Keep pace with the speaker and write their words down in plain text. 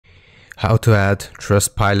How to add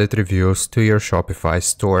Trustpilot reviews to your Shopify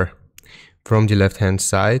store. From the left hand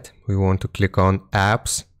side, we want to click on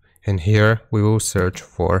apps, and here we will search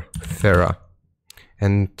for Fera,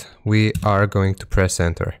 and we are going to press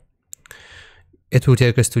enter. It will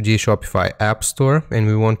take us to the Shopify app store, and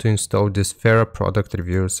we want to install this Fera product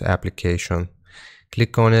reviews application.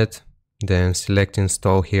 Click on it, then select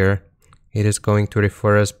install here. It is going to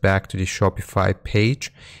refer us back to the Shopify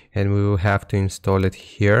page, and we will have to install it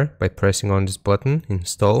here by pressing on this button,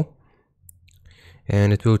 install.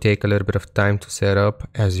 And it will take a little bit of time to set up,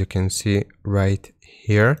 as you can see right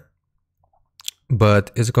here.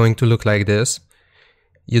 But it's going to look like this.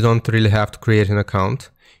 You don't really have to create an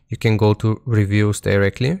account. You can go to reviews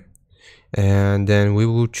directly, and then we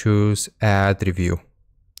will choose add review.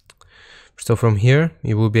 So from here,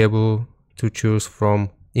 you will be able to choose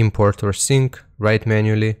from import or sync, write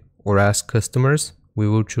manually, or ask customers. We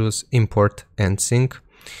will choose import and sync.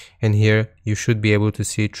 And here you should be able to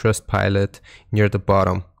see Trustpilot near the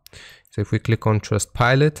bottom. So if we click on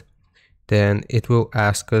Trustpilot, then it will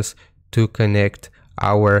ask us to connect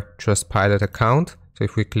our Trustpilot account. So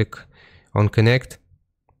if we click on connect,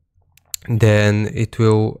 then it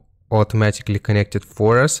will automatically connect it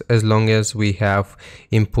for us, as long as we have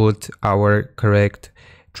input our correct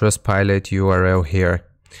Trustpilot URL here.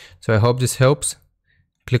 So I hope this helps.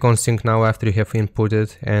 Click on sync now after you have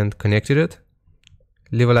inputted and connected it.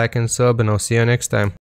 Leave a like and sub, and I'll see you next time.